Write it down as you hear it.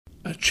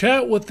a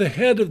chat with the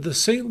head of the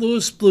St.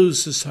 Louis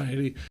Blues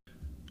Society,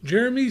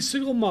 Jeremy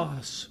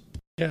Sigelmoss,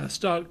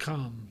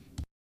 cast.com.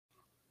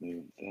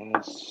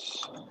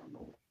 Yes.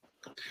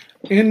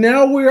 And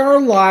now we are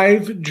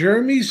live.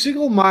 Jeremy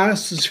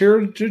Sigelmoss is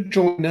here to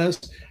join us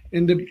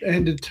and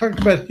to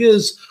talk about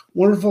his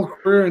wonderful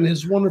career and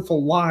his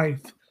wonderful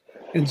life.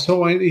 And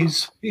so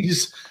he's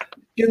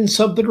getting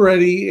something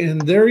ready, and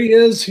there he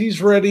is.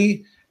 He's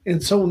ready.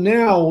 And so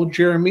now,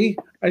 Jeremy,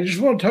 I just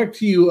want to talk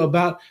to you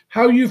about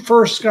how you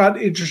first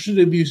got interested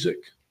in music.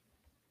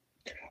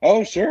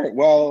 Oh, sure.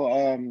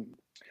 Well,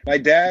 my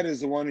dad is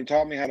the one who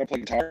taught me how to play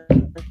guitar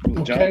from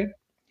the jump.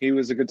 He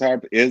is a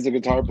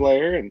guitar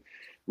player, and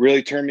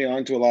really turned me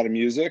on to a lot of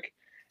music.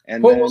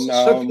 And what was the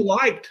stuff you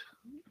liked?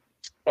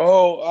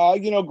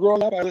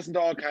 Growing up, I listened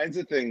to all kinds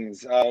of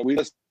things. We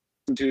listened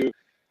to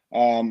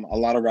a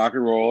lot of rock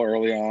and roll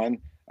early on.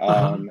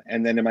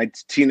 And then in my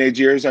teenage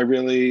years, I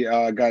really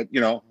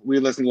we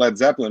listened to Led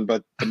Zeppelin,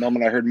 but the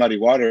moment I heard Muddy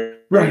Waters,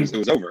 it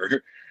was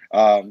over.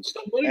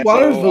 Muddy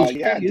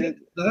Waters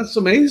that's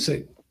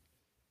amazing.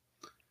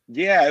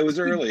 Yeah, it was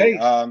early.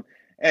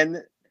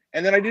 And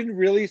then I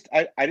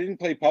didn't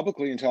play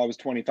publicly until I was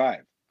 25.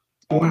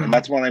 And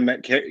that's when I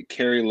met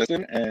Carrie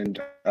Listen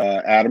and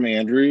Adam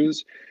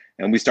Andrews,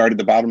 and we started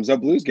the Bottoms Up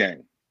Blues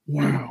Gang.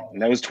 Wow.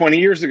 And that was 20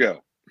 years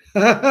ago.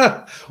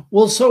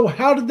 Well, so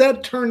how did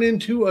that turn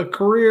into a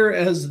career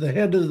as the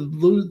head of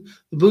the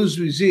Blues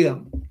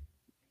Museum?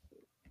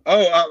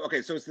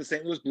 Okay. So it's the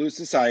St. Louis Blues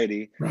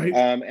Society. Right.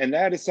 And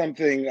that is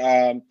something,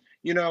 I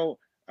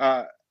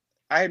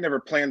had never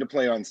planned to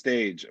play on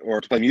stage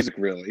or to play music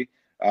really.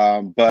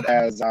 But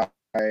as I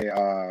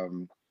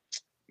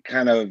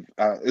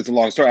it's a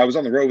long story. I was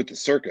on the road with the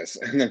circus,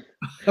 and then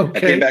I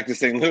came back to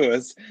St.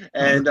 Louis,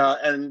 and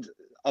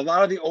a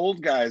lot of the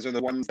old guys are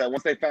the ones that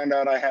once they found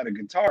out I had a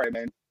guitar, it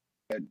meant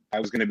that I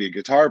was going to be a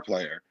guitar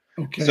player.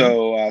 Okay.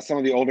 So some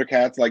of the older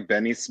cats like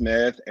Benny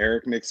Smith,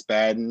 Eric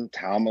McSpadden,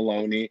 Tom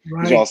Maloney,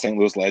 these are all St.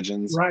 Louis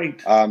legends.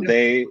 Right.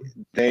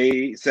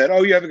 They said,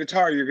 "Oh, you have a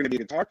guitar, you're going to be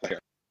a guitar player,"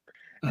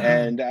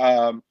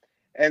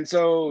 and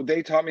so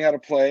they taught me how to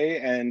play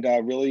and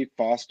really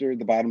fostered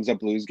the Bottoms Up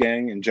Blues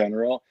Gang in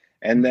general.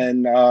 And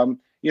then,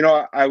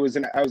 I was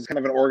kind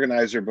of an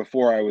organizer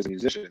before I was a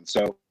musician.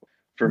 So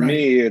for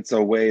me, it's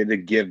a way to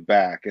give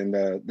back. And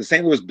the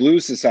St. Louis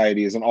Blues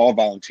Society is an all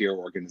volunteer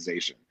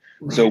organization.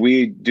 Right. So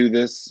we do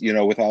this,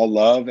 with all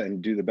love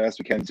and do the best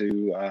we can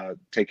to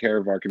take care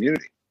of our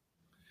community.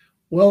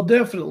 Well,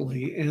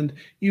 definitely. And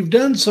you've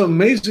done some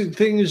amazing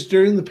things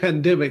during the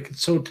pandemic.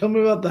 So tell me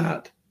about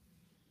that.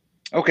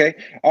 Okay.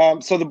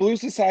 So the Blues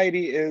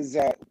Society is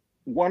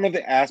one of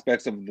the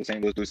aspects of the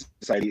St. Louis Blues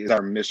Society is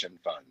our mission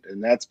fund,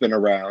 and that's been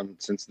around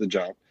since the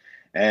jump.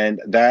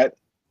 And that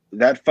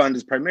fund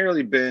has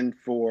primarily been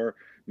for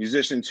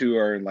musicians who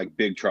are in like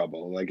big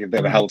trouble, like if they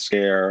have a health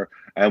scare,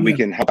 and we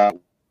can help out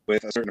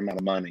with a certain amount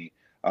of money.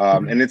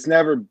 And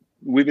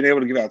we've been able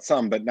to give out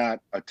some, but not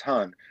a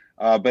ton.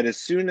 But as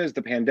soon as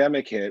the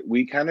pandemic hit,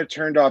 we kind of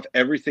turned off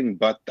everything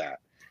but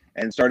that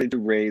and started to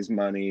raise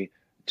money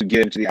to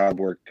give to the out of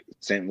work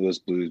St. Louis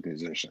blues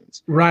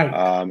musicians. Right.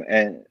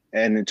 And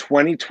in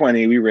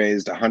 2020, we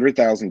raised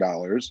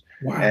 $100,000.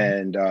 Wow.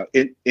 And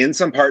in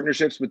some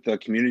partnerships with the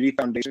Community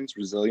Foundation's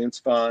Resilience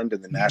Fund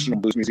and the National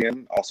Blues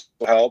Museum also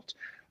helped.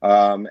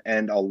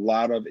 And a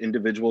lot of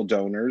individual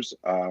donors,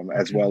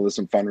 as well as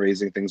some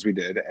fundraising things we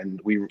did. And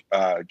we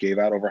gave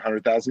out over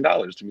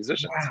 $100,000 to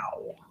musicians.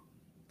 Wow.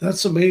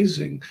 That's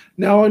amazing.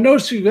 Now, I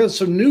noticed you've got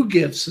some new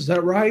gifts. Is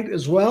that right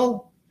as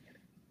well?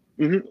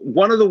 Mm-hmm.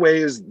 One of the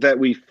ways that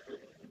we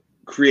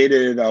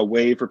created a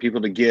way for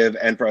people to give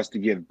and for us to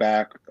give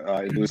back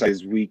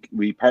is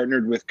we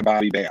partnered with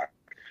Kababi Beak,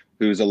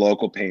 who's a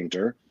local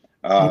painter.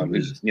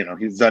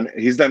 He's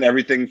done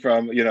everything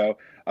from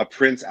a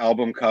Prince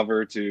album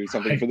cover to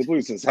something for the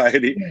Blues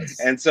Society. Yes.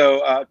 And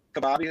so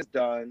Kababi has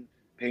done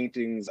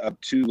paintings of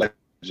two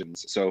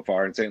legends so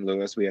far in St.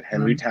 Louis. We had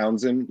Henry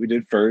Townsend we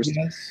did first,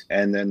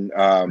 and then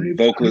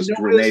vocalist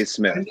Renee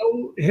Smith. I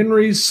know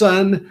Henry's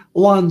son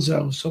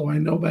Alonzo, so I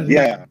know about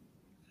him.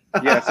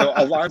 Yeah, so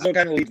Alonzo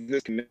kind of leads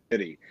this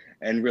committee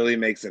and really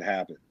makes it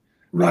happen.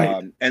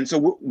 Right. And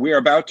so we're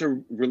about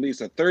to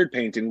release a third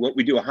painting. What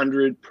we do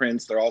 100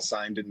 prints, they're all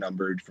signed and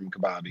numbered from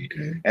Kababi.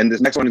 Okay. And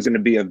this next one is going to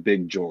be of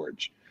Big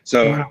George.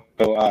 So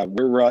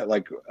we're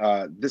like,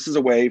 this is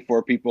a way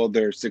for people,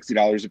 they're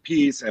 $60 a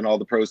piece, and all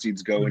the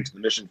proceeds go into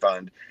the mission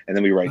fund, and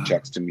then we write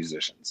checks to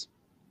musicians.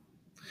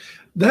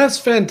 That's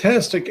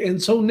fantastic.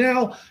 And so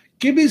now,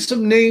 give me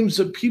some names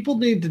that people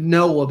need to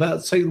know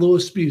about St.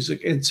 Louis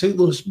music and St.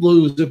 Louis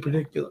blues in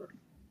particular.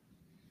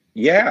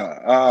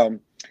 Yeah.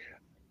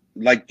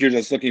 Like you're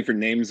just looking for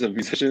names of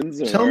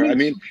musicians? Tell me. I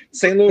mean,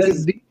 St. Louis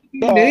is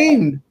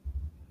named.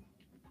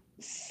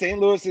 St.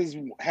 Louis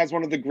has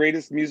one of the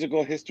greatest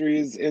musical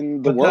histories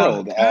in the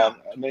world.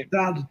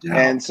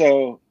 And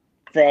so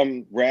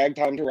from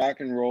ragtime to rock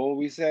and roll,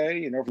 we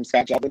say, from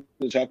Scott Joplin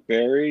to Chuck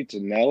Berry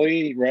to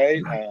Nelly,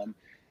 right?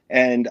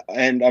 And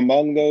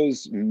among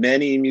those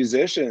many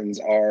musicians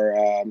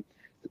are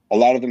a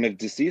lot of them have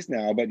deceased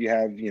now, but you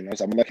have, you know,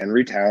 someone like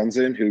Henry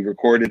Townsend, who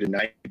recorded in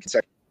 9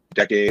 consecutive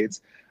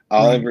decades,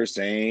 Oliver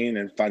Sane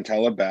and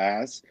Fontella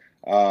Bass.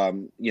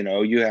 You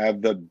know, you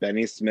have the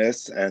Benny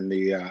Smiths and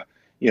the,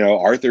 you know,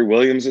 Arthur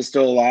Williams is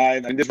still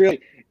alive. And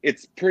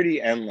it's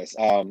pretty endless.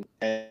 And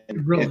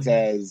it's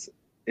as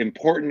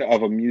important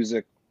of a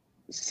music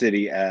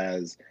city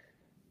as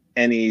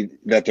any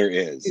that there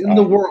is in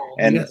the world.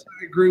 And yes,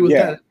 I agree with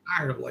that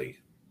entirely.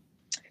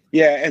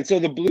 Yeah, and so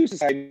the Blues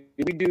Society,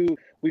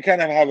 we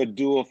kind of have a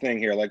dual thing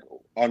here. Like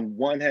on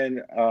one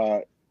hand,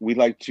 we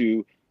like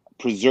to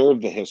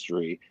preserve the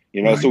history,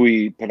 you know, so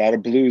we put out a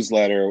blues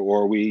letter,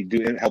 or we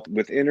do help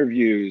with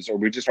interviews, or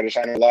we just try to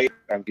shine a light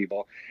on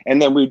people.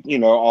 And then we, you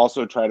know,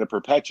 also try to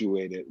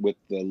perpetuate it with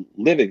the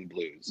living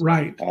blues.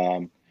 Right.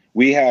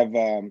 We have,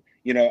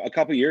 you know, a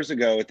couple years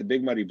ago at the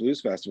Big Muddy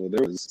Blues Festival,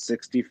 there was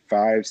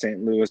 65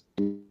 St. Louis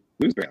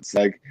blues bands.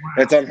 Like,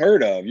 that's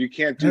unheard of. You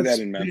can't do that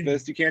in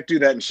Memphis. You can't do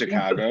that in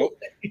Chicago.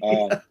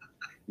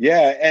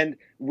 Yeah, and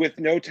with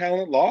no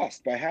talent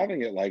lost by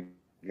having it like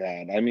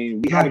that. I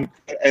mean, we haven't,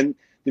 and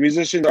the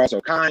musicians are also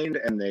kind,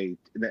 and they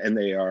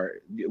are.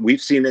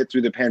 We've seen it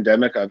through the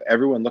pandemic of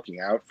everyone looking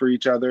out for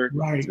each other.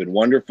 Right. It's been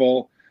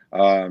wonderful.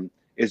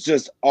 It's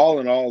just all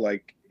in all,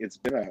 like, it's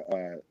been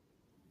a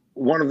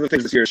one of the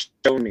things this year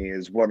shown me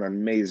is what an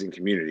amazing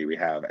community we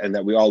have, and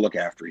that we all look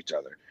after each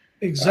other.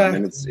 Exactly.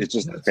 And it's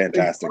just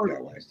fantastic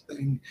that way.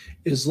 Thing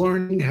is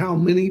learning how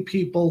many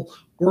people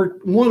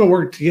want to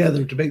work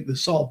together to make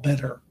this all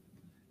better,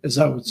 as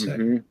I would say.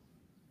 Mm-hmm.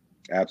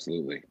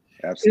 Absolutely.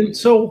 And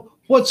so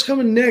what's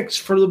coming next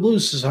for the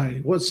Blues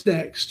Society? What's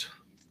next?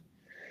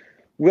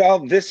 Well,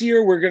 this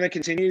year we're going to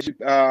continue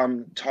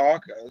to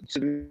talk to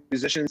the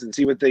musicians and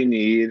see what they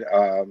need.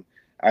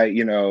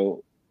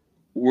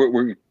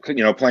 We're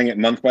you know, playing it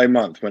month by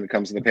month when it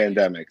comes to the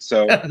pandemic.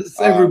 So yes,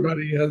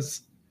 everybody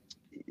is.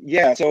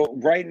 Yeah. So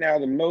right now,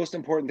 the most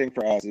important thing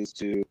for us is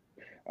to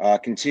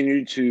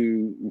continue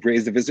to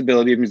raise the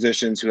visibility of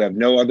musicians who have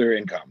no other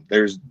income.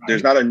 There's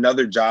not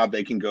another job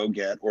they can go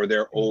get, or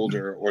they're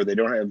older, or they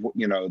don't have,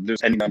 you know,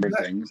 there's any number of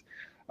things.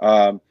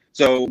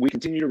 So we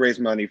continue to raise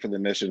money for the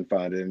Mission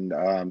Fund,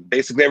 and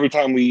basically every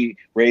time we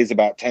raise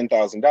about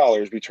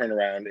 $10,000, we turn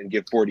around and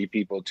give 40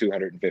 people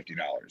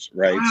 $250.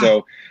 Right. Wow.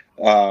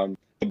 So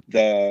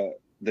the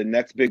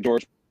next Big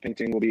Doors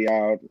painting will be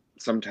out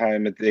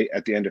sometime at the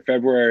end of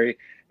February.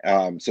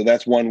 So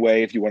that's one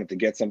way if you wanted to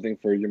get something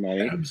for your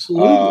money.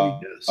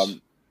 Absolutely, yes.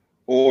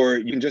 Or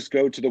you can just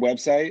go to the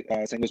website,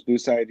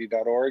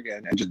 stlouisbluessociety.org,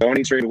 and just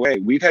donate straight away.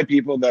 We've had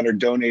people that are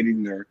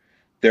donating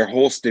their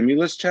whole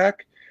stimulus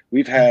check.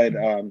 We've had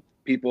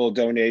people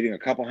donating a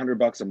couple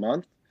 $100 a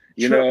month,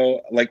 you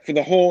know, like for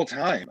the whole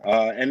time.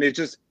 And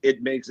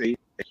it makes a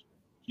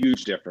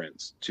huge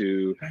difference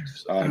to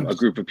a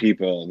group of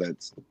people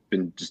that's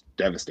been just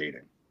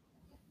devastating.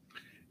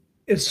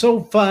 It's so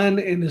fun,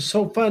 and it's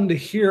so fun to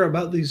hear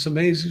about these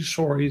amazing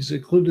stories,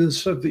 including the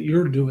stuff that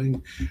you're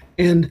doing.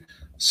 And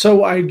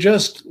so I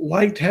just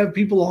like to have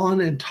people on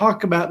and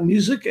talk about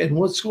music and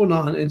what's going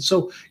on. And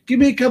so give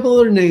me a couple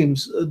other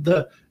names.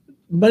 The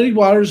Muddy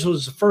Waters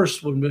was the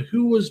first one, but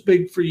who was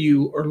big for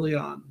you early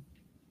on?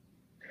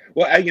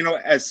 Well,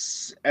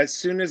 as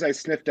soon as I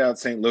sniffed out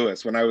St.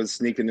 Louis, when I was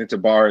sneaking into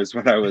bars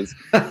when I was,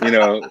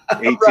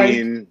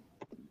 18-ish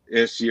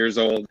years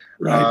old,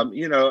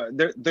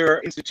 there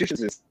are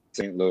institutions in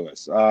St.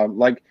 Louis,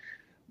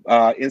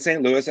 in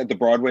St. Louis at the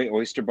Broadway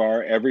Oyster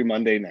Bar every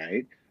Monday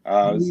night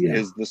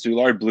is the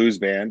Soulard Blues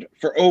Band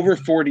for over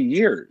 40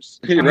 years,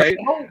 right?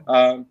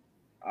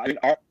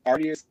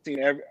 Artie has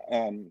seen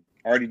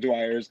Artie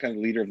Dwyer is kind of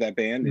the leader of that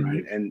band,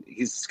 and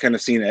he's kind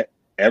of seen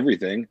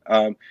everything.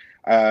 I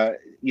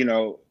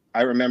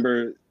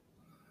remember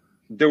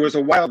there was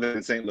a while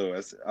in St.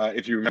 Louis,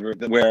 if you remember,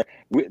 where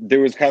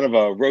there was kind of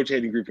a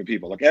rotating group of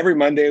people. Like every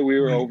Monday we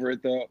were over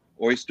at the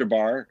Oyster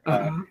Bar.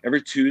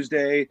 Every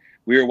Tuesday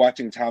we were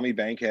watching Tommy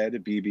Bankhead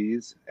at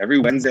BB's. Every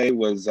Wednesday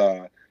was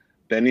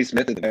Benny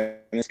Smith at the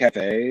Venice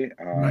Cafe.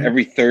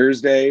 Every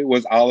Thursday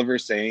was Oliver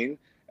Sane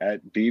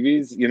at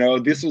BB's. You know,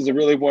 this was a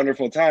really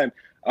wonderful time.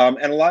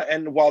 And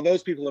while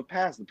those people have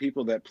passed, the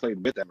people that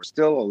played with them are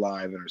still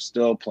alive and are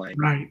still playing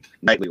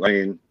nightly. I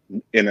mean,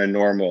 in a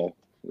normal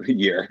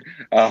year.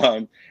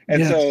 So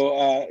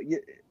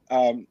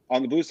on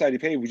the Blues Society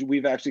page,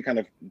 we've actually kind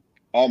of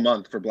all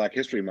month for Black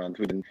History Month,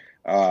 we've been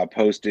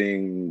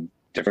posting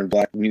different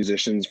Black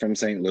musicians from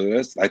St.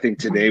 Louis. I think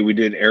today we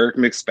did Eric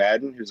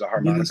McSpadden, who's a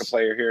harmonica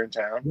player here in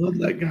town. Love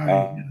that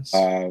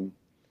guy.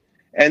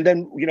 And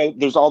then,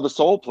 there's all the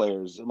soul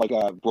players like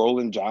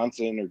Roland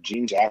Johnson or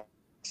Gene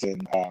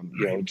Jackson.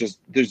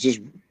 There's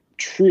just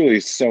truly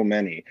so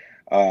many.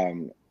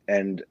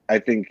 And I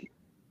think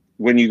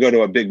when you go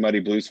to a Big Muddy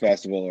Blues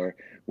Festival, or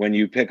when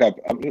you pick up,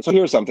 so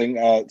here's something.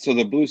 So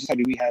the Blues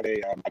Society, we have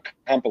a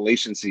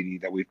compilation CD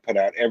that we've put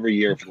out every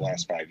year for the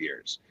last 5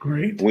 years.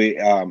 Great. We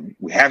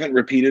haven't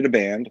repeated a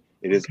band.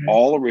 It is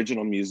all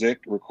original music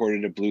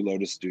recorded at Blue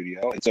Lotus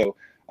Studio. And so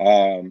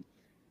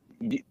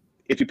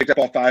if you picked up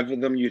all 5 of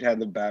them, you'd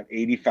have about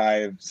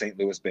 85 St.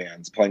 Louis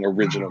bands playing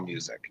original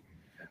music.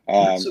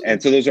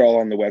 And so those are all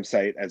on the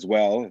website as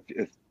well,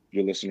 if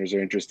your listeners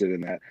are interested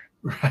in that.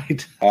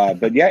 Right.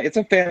 But yeah, it's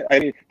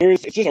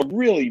it's just a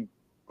really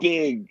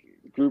big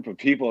group of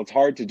people. It's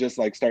hard to just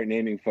like start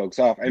naming folks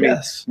off. I mean,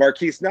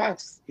 Marquise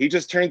Knox, he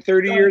just turned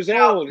 30 years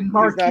old. He's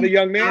not a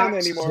young man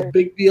anymore. It's a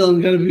big deal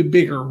and going to be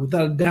bigger,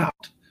 without a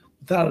doubt.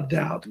 Without a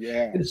doubt.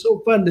 Yeah. It's so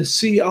fun to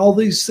see all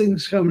these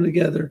things coming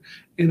together.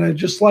 And I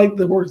just like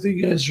the work that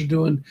you guys are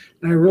doing.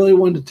 And I really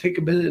wanted to take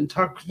a minute and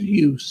talk to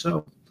you.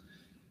 So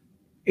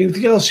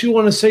anything else you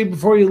want to say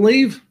before you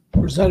leave?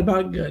 Or is that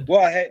about good?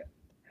 Well,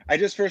 I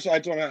just want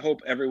to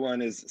hope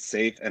everyone is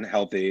safe and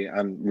healthy.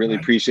 I really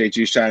appreciate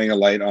you shining a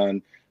light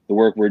on the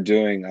work we're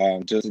doing,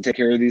 just to take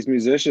care of these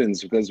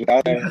musicians, because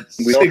without them,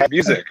 we don't have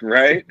music,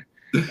 right?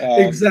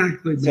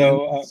 Exactly. Man.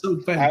 So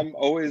I'm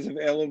always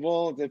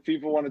available if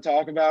people want to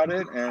talk about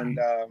it. And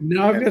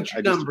now I've got your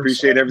I number. Just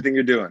appreciate everything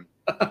you're doing.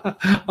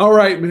 All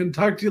right, man.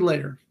 Talk to you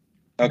later.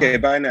 Okay,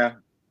 bye now.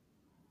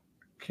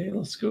 Okay,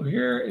 let's go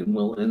here and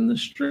we'll end the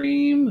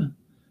stream.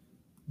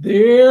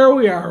 There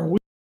we are.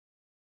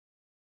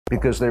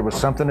 Because there was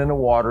something in the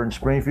water in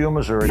Springfield,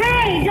 Missouri.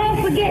 Hey,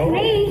 don't forget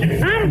me.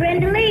 I'm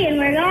Brenda Lee, and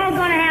we're all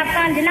going to have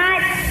fun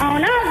tonight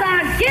on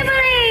Ozark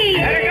Jubilee.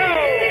 There you go.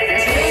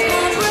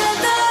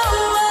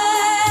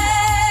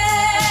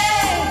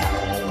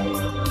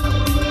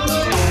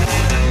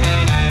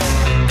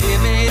 We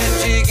made a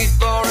ticket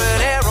for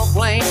an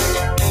aeroplane.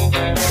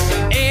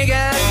 Ain't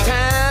got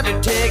time to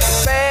take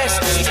the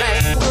fastest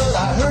train. Well,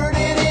 I heard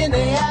it in the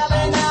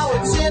alley, now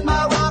it's in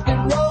my rock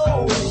and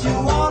roll. If you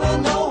want to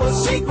know a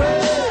secret,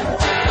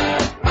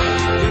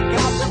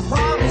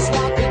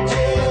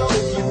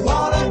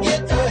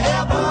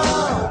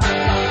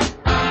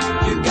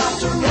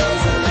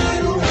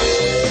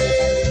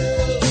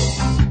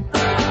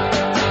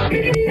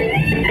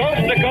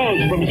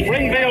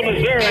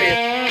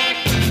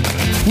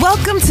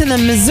 Welcome to the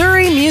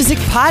Missouri Music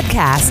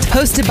Podcast,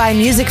 hosted by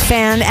music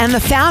fan and the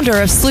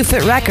founder of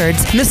Slewfoot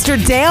Records,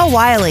 Mr. Dale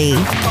Wiley.